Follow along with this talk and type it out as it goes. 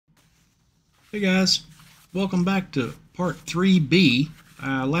Hey guys, welcome back to part 3B.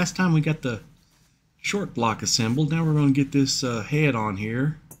 Last time we got the short block assembled. Now we're going to get this head on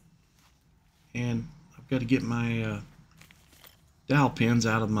here. And I've got to get my dowel pins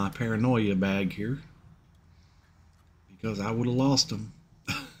out of my paranoia bag here, because I would have lost them.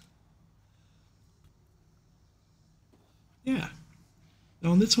 Yeah.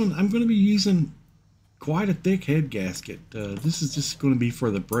 Now on this one, I'm going to be using quite a thick head gasket. This is just going to be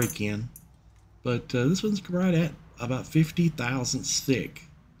for the break-in. But this one's right at about 50 thousandths thick.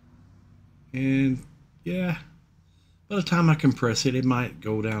 And yeah, by the time I compress it, it might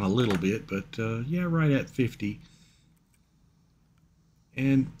go down a little bit, but yeah, right at 50.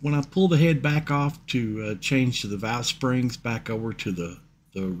 And when I pull the head back off to change to the valve springs back over to the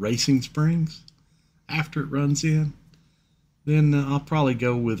racing springs after it runs in, then I'll probably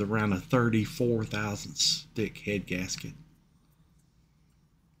go with around a 34 thousandths thick head gasket.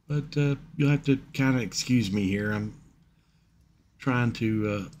 But you'll have to kind of excuse me here. I'm trying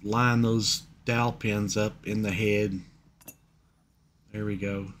to line those dowel pins up in the head. There we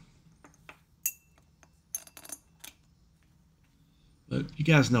go. But you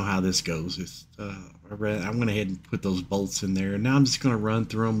guys know how this goes. I went ahead and put those bolts in there. And now I'm just going to run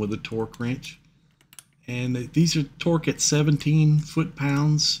through them with a torque wrench. And these are torque at 17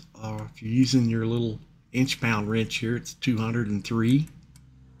 foot-pounds. If you're using your little inch-pound wrench here, it's 203.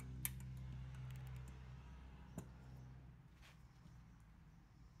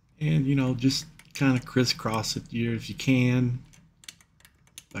 And, you know, just kind of crisscross it here if you can.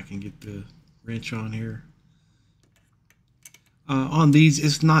 If I can get the wrench on here. On these,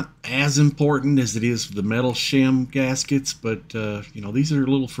 it's not as important as it is for the metal shim gaskets, but, you know, these are a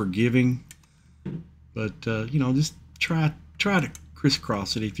little forgiving. But, you know, just try to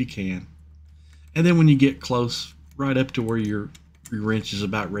crisscross it if you can. And then when you get close, right up to where your wrench is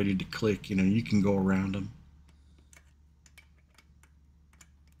about ready to click, you know, you can go around them.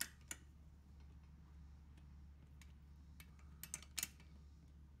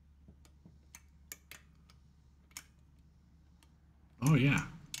 Oh yeah.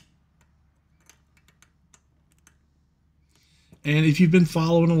 And if you've been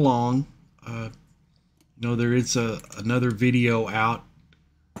following along, you know, there is another video out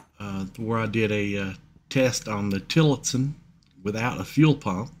where I did a test on the Tillotson without a fuel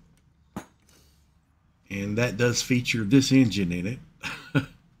pump. And that does feature this engine in it.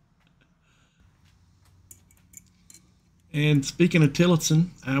 And speaking of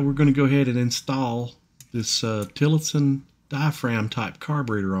Tillotson, we're going to go ahead and install this Tillotson diaphragm type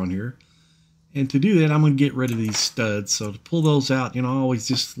carburetor on here. And to do that, I'm going to get rid of these studs. So to pull those out, you know, I always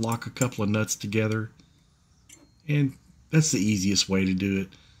just lock a couple of nuts together. And that's the easiest way to do it.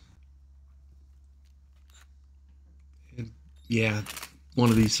 And yeah, one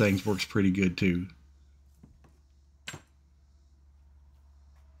of these things works pretty good too.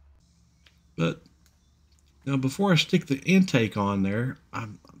 But now before I stick the intake on there,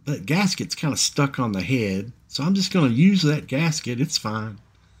 that gasket's kind of stuck on the head. So I'm just going to use that gasket. It's fine.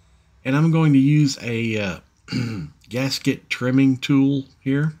 And I'm going to use a gasket trimming tool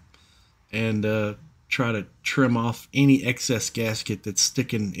here and try to trim off any excess gasket that's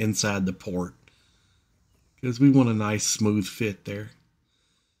sticking inside the port, because we want a nice smooth fit there.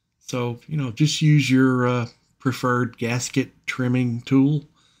 So, you know, just use your preferred gasket trimming tool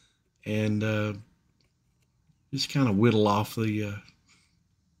and just kind of whittle off the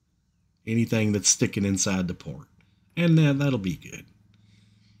anything that's sticking inside the port, and that'll be good.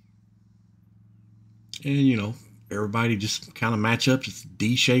 And you know, everybody just kind of match up. It's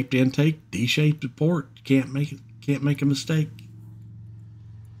D-shaped intake, D-shaped port. You can't make a mistake.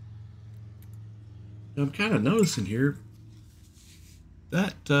 Now, I'm kind of noticing here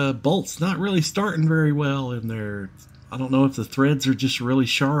that bolt's not really starting very well in there. I don't know if the threads are just really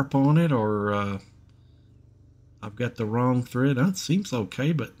sharp on it, or I've got the wrong thread. It seems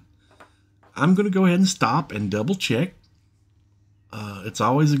okay, but I'm going to go ahead and stop and double check. It's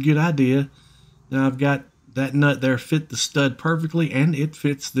always a good idea. Now I've got that nut there fit the stud perfectly, and it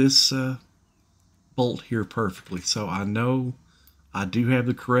fits this bolt here perfectly. So I know I do have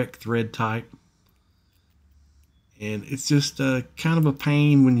the correct thread type. And it's just kind of a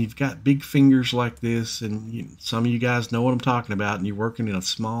pain when you've got big fingers like this, and some of you guys know what I'm talking about, and you're working in a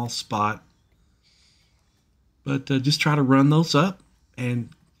small spot. But just try to run those up and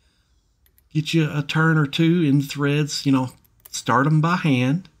get you a turn or two in the threads. You know, start them by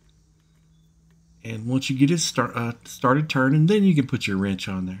hand. And once you get it started turning, then you can put your wrench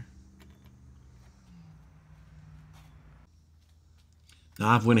on there. Now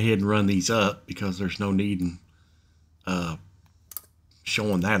I've went ahead and run these up because there's no need in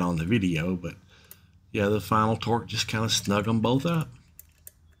showing that on the video, but yeah, the final torque just kind of snug them both up.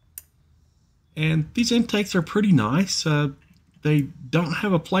 And these intakes are pretty nice. They don't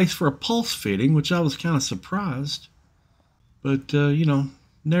have a place for a pulse fitting, which I was kind of surprised. But, you know,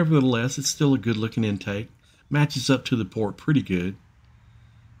 nevertheless, it's still a good looking intake. Matches up to the port pretty good.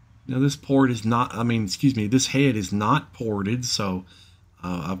 Now this port is not, this head is not ported, so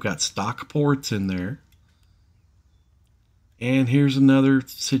I've got stock ports in there. And here's another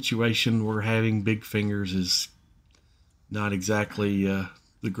situation where having big fingers is not exactly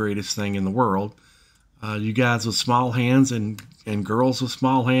the greatest thing in the world. You guys with small hands and girls with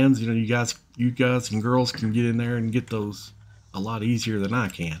small hands, you know, you guys and girls can get in there and get those a lot easier than I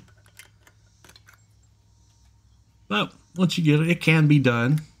can. But once you get it, it can be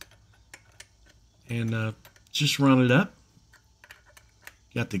done. And just run it up.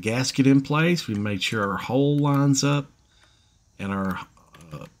 Got the gasket in place. We made sure our hole lines up. And our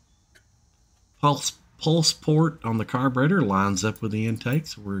pulse port on the carburetor lines up with the intake,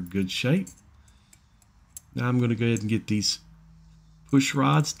 so we're in good shape. Now I'm going to go ahead and get these push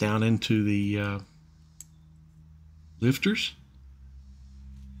rods down into the lifters.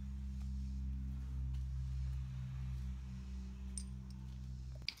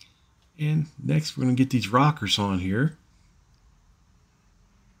 And next we're going to get these rockers on here.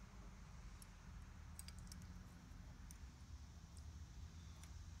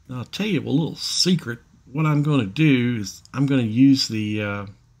 Now, I'll tell you a little secret. What I'm going to do is I'm going to use the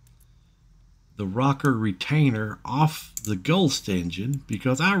rocker retainer off the Ghost engine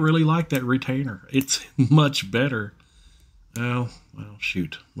because I really like that retainer. It's much better. Well,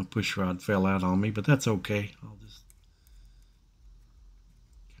 shoot, my push rod fell out on me, but that's okay. I'll just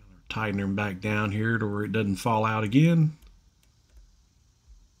kind of tighten them back down here to where it doesn't fall out again.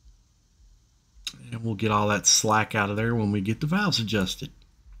 And we'll get all that slack out of there when we get the valves adjusted.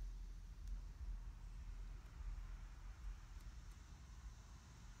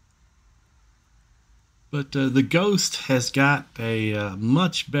 But the Ghost has got a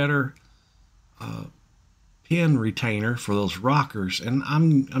much better pin retainer for those rockers, and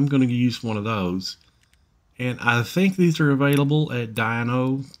I'm going to use one of those. And I think these are available at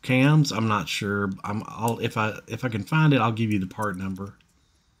Dyno Cams. I'm not sure. If I can find it, I'll give you the part number.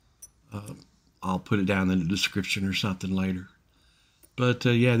 I'll put it down in the description or something later. But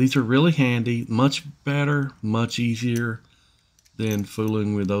yeah, these are really handy. Much better, much easier than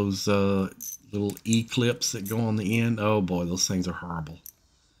fooling with those little E-clips that go on the end. Oh boy, those things are horrible.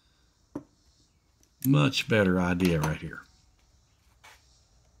 Much better idea right here.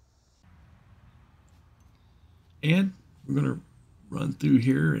 And we're going to run through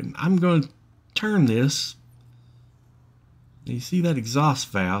here, and I'm going to turn this. You see that exhaust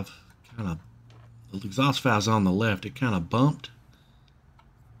valve? The exhaust valve's on the left. It kind of bumped.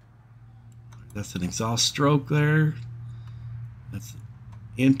 That's an exhaust stroke there. That's an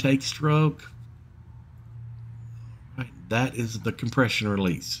intake stroke. That is the compression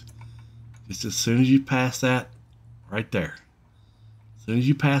release. Just as soon as you pass that, right there. As soon as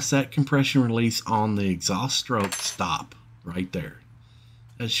you pass that compression release on the exhaust stroke, stop right there.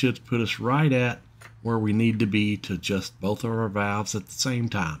 That should put us right at where we need to be to adjust both of our valves at the same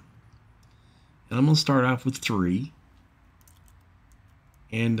time. And I'm going to start off with 3.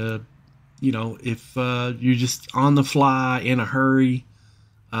 And, you know, if you're just on the fly in a hurry,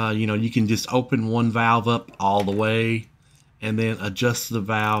 you know, you can just open one valve up all the way and then adjust the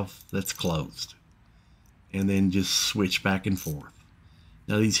valve that's closed. And then just switch back and forth.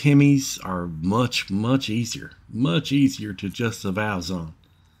 Now these Hemis are much easier. Much easier to adjust the valves on.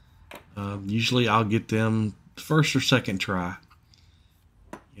 Usually I'll get them first or second try.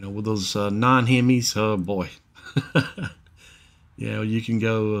 You know, with those non-Hemis, oh boy. You know, you can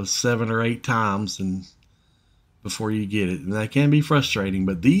go 7 or 8 times and before you get it. And that can be frustrating,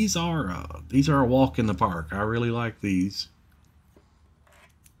 but these are a walk in the park. I really like these.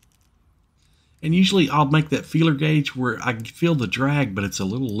 And usually I'll make that feeler gauge where I can feel the drag, but it's a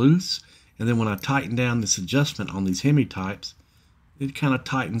little loose. And then when I tighten down this adjustment on these Hemi types, it kind of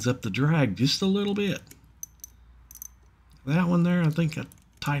tightens up the drag just a little bit. That one there, I think I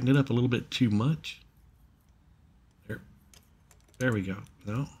tightened it up a little bit too much. There we go.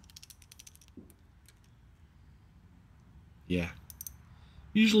 No. Yeah.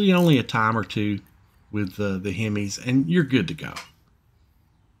 Usually only a time or two with the Hemis, and you're good to go.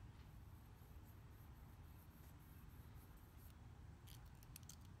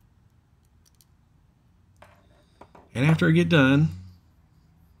 And after I get done,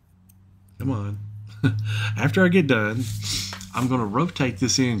 come on. After I get done, I'm going to rotate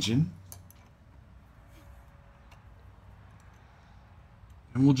this engine.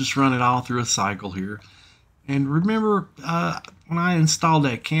 And we'll just run it all through a cycle here. And remember, when I installed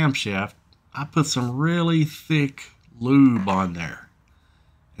that camshaft, I put some really thick lube on there.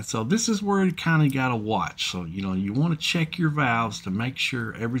 And so this is where you kind of got to watch. So, you know, you want to check your valves to make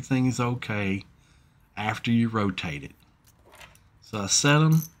sure everything is okay after you rotate it. So I set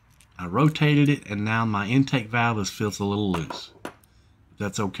them, I rotated it, and now my intake valve feels a little loose. If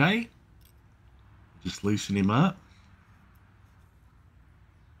that's okay, just loosen him up.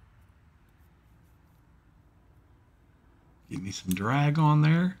 Give me some drag on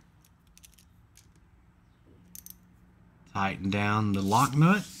there. Tighten down the lock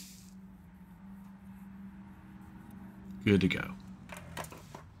nut. Good to go.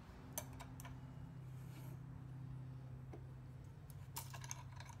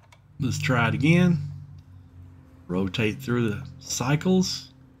 Let's try it again. Rotate through the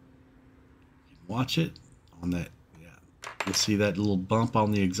cycles. Watch it on that. Yeah, you'll see that little bump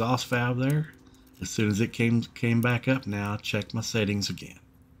on the exhaust valve there. As soon as it came back up, now check my settings again.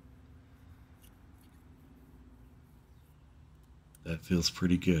 That feels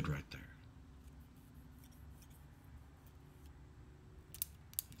pretty good right there.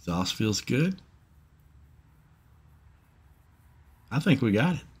 Exhaust feels good. I think we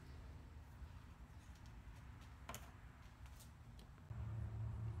got it.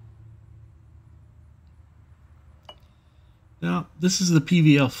 Now, this is the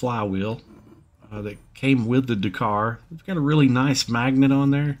PVL Flywheel that came with the DUCAR. It's got a really nice magnet on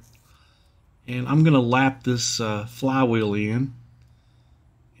there. And I'm going to lap this flywheel in.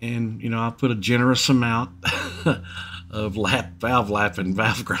 And, you know, I'll put a generous amount of valve lap and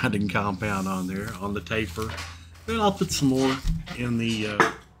valve grinding compound on there on the taper. Then I'll put some more in the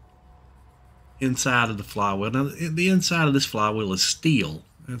inside of the flywheel. Now, the inside of this flywheel is steel.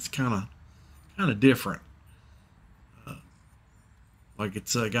 It's kind of different. Like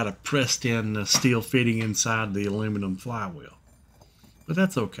it's got a pressed in steel fitting inside the aluminum flywheel. But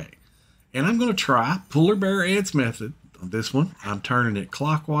that's okay. And I'm going to try puller bear heads method on this one. I'm turning it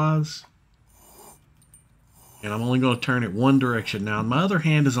clockwise. And I'm only going to turn it one direction. Now my other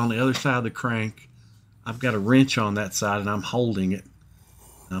hand is on the other side of the crank. I've got a wrench on that side and I'm holding it.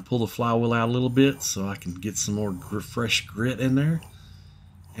 And I pull the flywheel out a little bit so I can get some more fresh grit in there.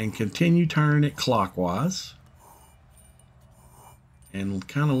 And continue turning it clockwise. And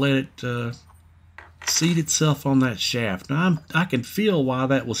kind of let it seat itself on that shaft. Now I can feel why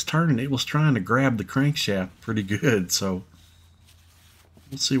that was turning. It was trying to grab the crankshaft pretty good. So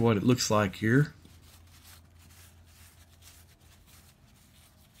we'll see what it looks like here.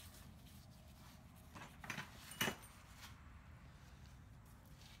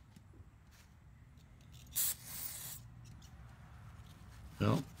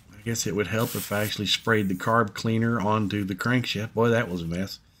 Well, I guess it would help if I actually sprayed the carb cleaner onto the crankshaft. Boy, that was a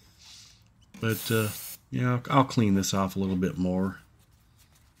mess. But, yeah, I'll clean this off a little bit more.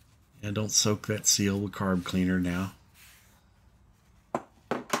 And don't soak that seal with carb cleaner now.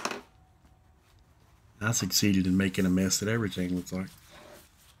 I succeeded in making a mess that everything looks like.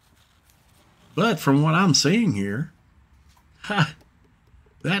 But from what I'm seeing here,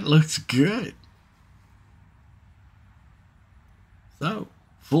 that looks good. So,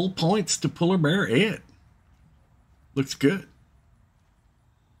 full points to puller bear head. Looks good.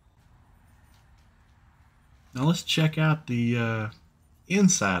 Now let's check out the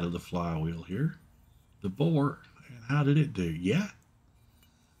inside of the flywheel here. The bore. And how did it do? Yeah.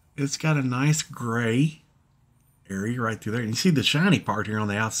 It's got a nice gray area right through there. And you see the shiny part here on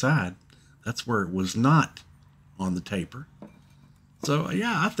the outside. That's where it was not on the taper. So,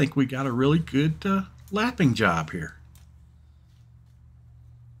 yeah, I think we got a really good lapping job here.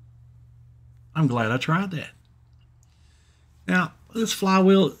 I'm glad I tried that. Now, this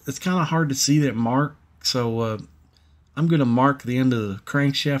flywheel, it's kind of hard to see that mark, so I'm going to mark the end of the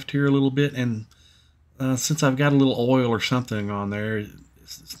crankshaft here a little bit, and since I've got a little oil or something on there,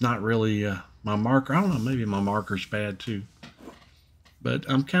 it's not really my marker. I don't know, maybe my marker's bad too. But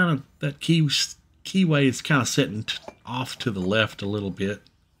I'm kind of, that keyway is kind of setting off to the left a little bit.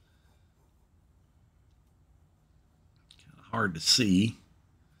 Kind of hard to see.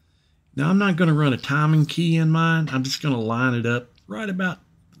 Now I'm not going to run a timing key in mine. I'm just going to line it up right about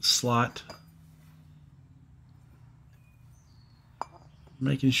the slot.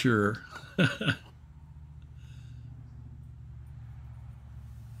 Making sure.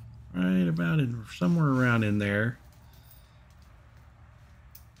 Right about in somewhere around in there.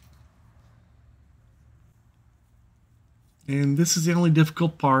 And this is the only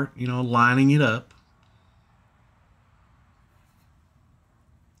difficult part, you know, lining it up.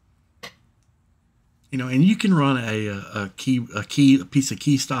 You know, and you can run a piece of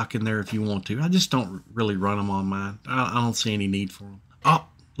key stock in there if you want to. I just don't really run them on mine. I don't see any need for them. Oh,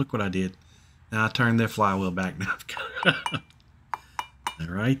 look what I did. Now I turned that flywheel back. Now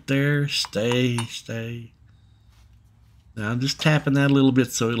right there. Stay. Now I'm just tapping that a little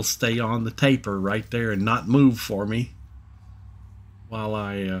bit so it'll stay on the taper right there and not move for me while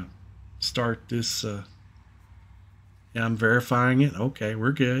I start this. Yeah, I'm verifying it. Okay,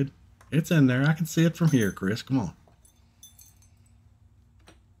 we're good. It's in there. I can see it from here, Chris. Come on.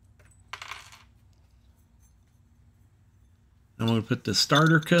 I'm going to put the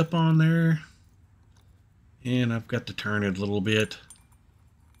starter cup on there. And I've got to turn it a little bit.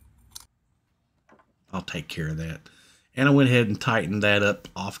 I'll take care of that. And I went ahead and tightened that up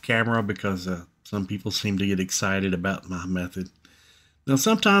off camera because some people seem to get excited about my method. Now,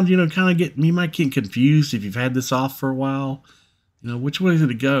 sometimes, you know, you might get confused if you've had this off for a while. You know, which way does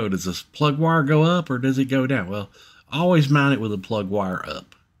it go? Does this plug wire go up or does it go down? Well, I always mount it with a plug wire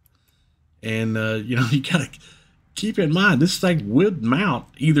up. And, you know, you got to keep in mind, this thing would mount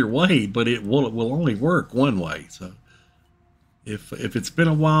either way, but it will only work one way. So if it's been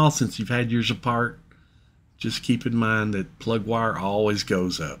a while since you've had yours apart, just keep in mind that plug wire always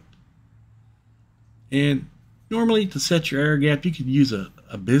goes up. And normally to set your air gap, you could use a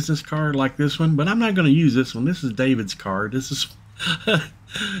business card like this one, but I'm not going to use this one. This is David's card. This is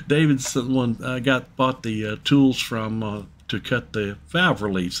David's the one I bought the tools from to cut the valve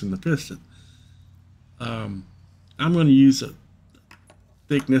reliefs in the piston. I'm going to use a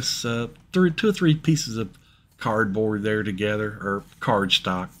thickness 2 or 3 pieces of cardboard there together, or card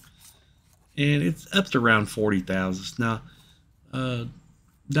stock, and it's up to around 40 thousandths. Now,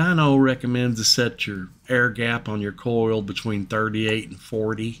 Dyno recommends to set your air gap on your coil between 38 and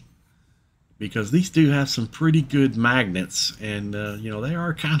 40 because these do have some pretty good magnets, and you know, they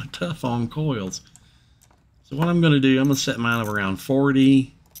are kind of tough on coils. So what I'm going to do, I'm going to set mine around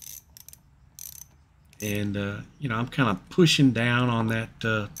 40, and you know, I'm kind of pushing down on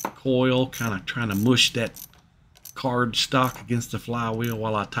that coil, kind of trying to mush that card stock against the flywheel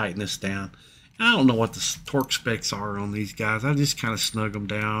while I tighten this down. I don't know what the torque specs are on these guys. I just kind of snug them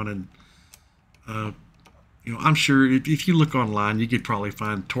down, and you know, I'm sure if you look online, you could probably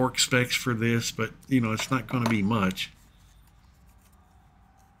find torque specs for this, but you know, it's not going to be much.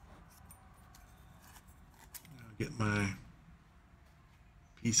 I'll get my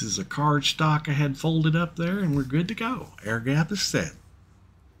pieces of card stock I had folded up there, and we're good to go. Air gap is set.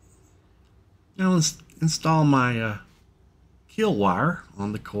 Now let's install my kill wire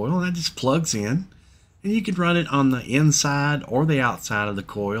on the coil, and that just plugs in, and you can run it on the inside or the outside of the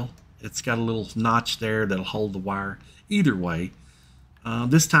coil. It's got a little notch there that'll hold the wire either way.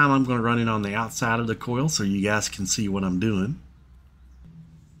 This time I'm going to run it on the outside of the coil so you guys can see what I'm doing.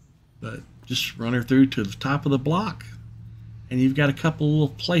 But just run her through to the top of the block, and you've got a couple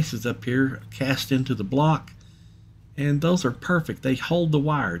little places up here cast into the block, and those are perfect. They hold the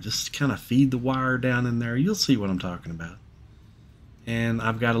wire. Just kind of feed the wire down in there. You'll see what I'm talking about. And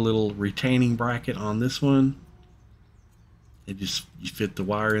I've got a little retaining bracket on this one. You fit the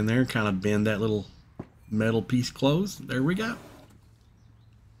wire in there and kind of bend that little metal piece closed. There we go.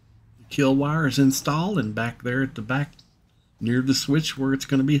 The kill wire is installed, and back there at the back near the switch where it's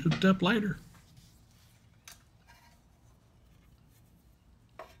going to be hooked up later.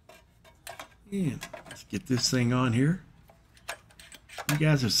 And let's get this thing on here. You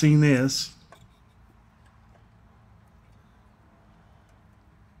guys have seen this.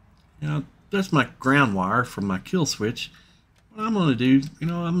 Now, that's my ground wire from my kill switch. What I'm going to do, you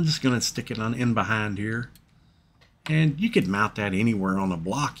know, I'm just going to stick it on in behind here. And you could mount that anywhere on a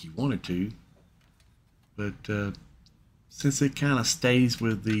block you wanted to. But since it kind of stays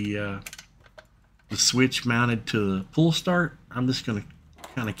with the switch mounted to the pull start, I'm just going to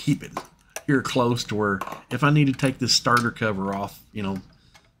kind of keep it here close to where if I need to take this starter cover off, you know,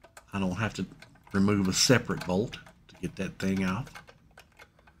 I don't have to remove a separate bolt to get that thing out.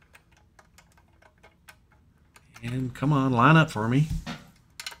 And come on, line up for me.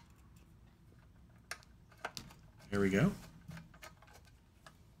 There we go.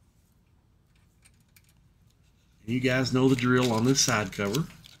 You guys know the drill on this side cover.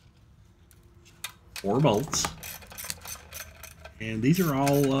 4 bolts. And these are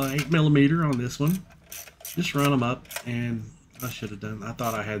all 8mm on this one. Just run them up, and I should have done, I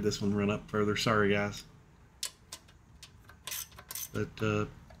thought I had this one run up further. Sorry, guys. But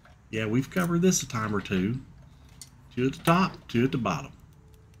yeah, we've covered this a time or two. 2 at the top, 2 at the bottom.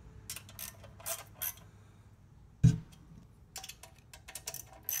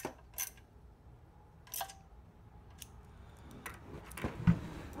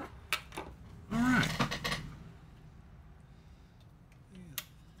 All right.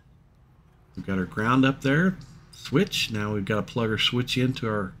 We've got our ground up there, switch. Now we've got to plug our switch into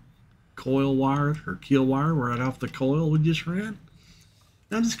our coil wire, or keel wire, right off the coil we just ran.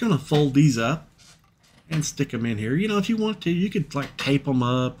 Now I'm just going to fold these up and stick them in here. You know, if you want to, you could like tape them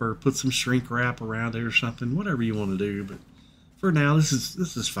up or put some shrink wrap around it or something, whatever you want to do. But for now, this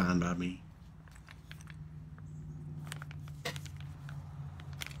is fine by me.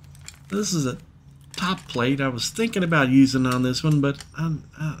 This is a top plate I was thinking about using on this one, but I'm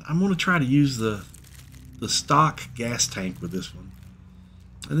going to try to use the stock gas tank with this one.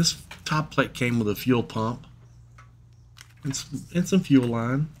 And this top plate came with a fuel pump and some fuel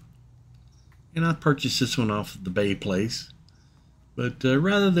line. And I purchased this one off of the Bay place. But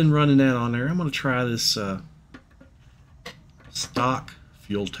rather than running that on there, I'm going to try this stock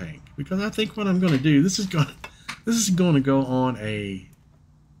fuel tank, because I think what I'm going to do, this is going to go on a,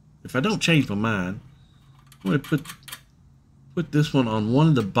 if I don't change my mind, I'm going to put this one on one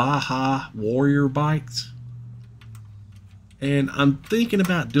of the Baja Warrior bikes. And I'm thinking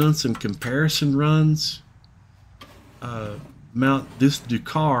about doing some comparison runs. Mount this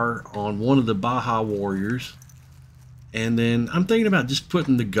DUCAR on one of the Baja Warriors, and then I'm thinking about just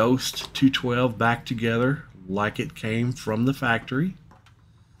putting the Ghost 212 back together like it came from the factory,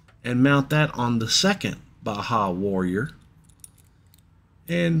 and mount that on the second Baja Warrior,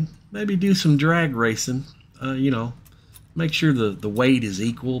 and maybe do some drag racing. You know, make sure the weight is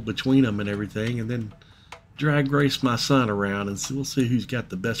equal between them and everything, and then drag race my son around, and we'll see who's got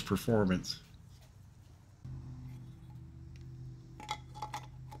the best performance.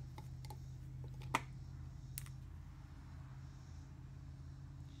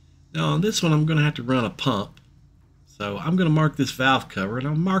 Now on this one, I'm going to have to run a pump. So I'm going to mark this valve cover, and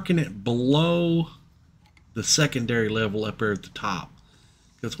I'm marking it below the secondary level up there at the top.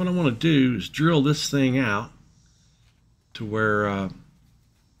 Because what I want to do is drill this thing out to where,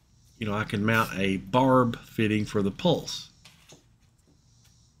 you know, I can mount a barb fitting for the pulse.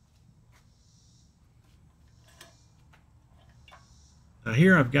 Now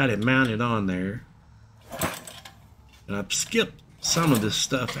here I've got it mounted on there, and I've skipped some of this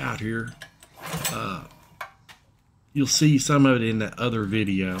stuff out here. You'll see some of it in that other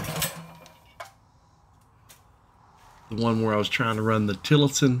video, the one where I was trying to run the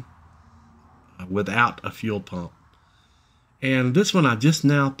Tillotson without a fuel pump. And this one I just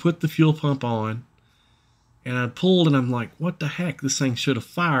now put the fuel pump on, and I pulled, and I'm like, what the heck, this thing should have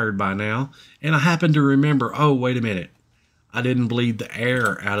fired by now. And I happened to remember, oh wait a minute, I didn't bleed the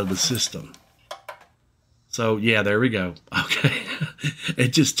air out of the system. So yeah, there we go. Okay.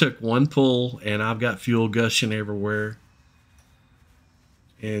 It just took one pull, and I've got fuel gushing everywhere.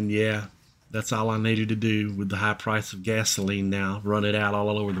 And yeah, that's all I needed to do with the high price of gasoline now. Run it out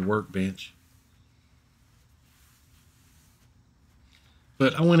all over the workbench.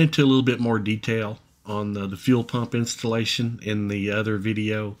 But I went into a little bit more detail on the fuel pump installation in the other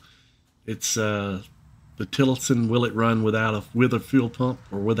video. It's the Tillotson, will it run with a fuel pump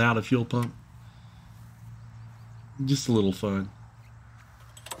or without a fuel pump? Just a little fun.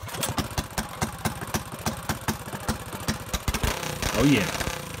 Oh yeah.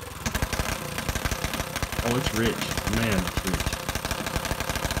 Oh, it's rich. Man, it's rich.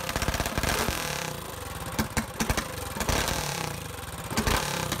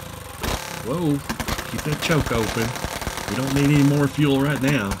 Whoa. Keep that choke open. We don't need any more fuel right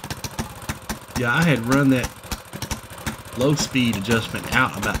now. Yeah, I had run that low speed adjustment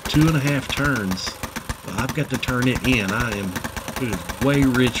out about 2.5 turns. Well, I've got to turn it in. It is way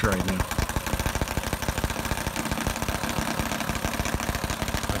rich right now.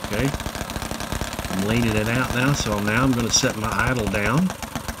 Okay. I'm leaning it out now, so now I'm going to set my idle down.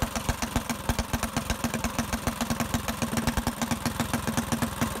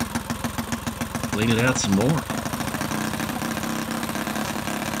 Lean it out some more.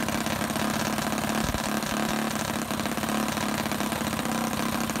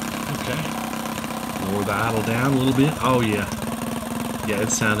 Lower the idle down a little bit. Oh yeah. Yeah,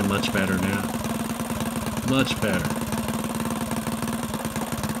 it's sounding much better now. Much better.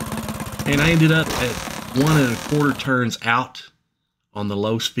 And I ended up at 1.25 turns out on the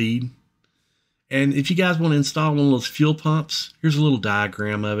low speed. And if you guys want to install one of those fuel pumps, here's a little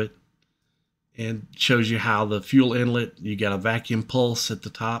diagram of it. And it shows you how the fuel inlet, you got a vacuum pulse at the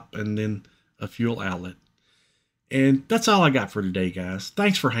top and then a fuel outlet. And that's all I got for today, guys.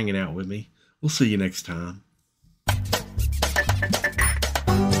 Thanks for hanging out with me. We'll see you next time.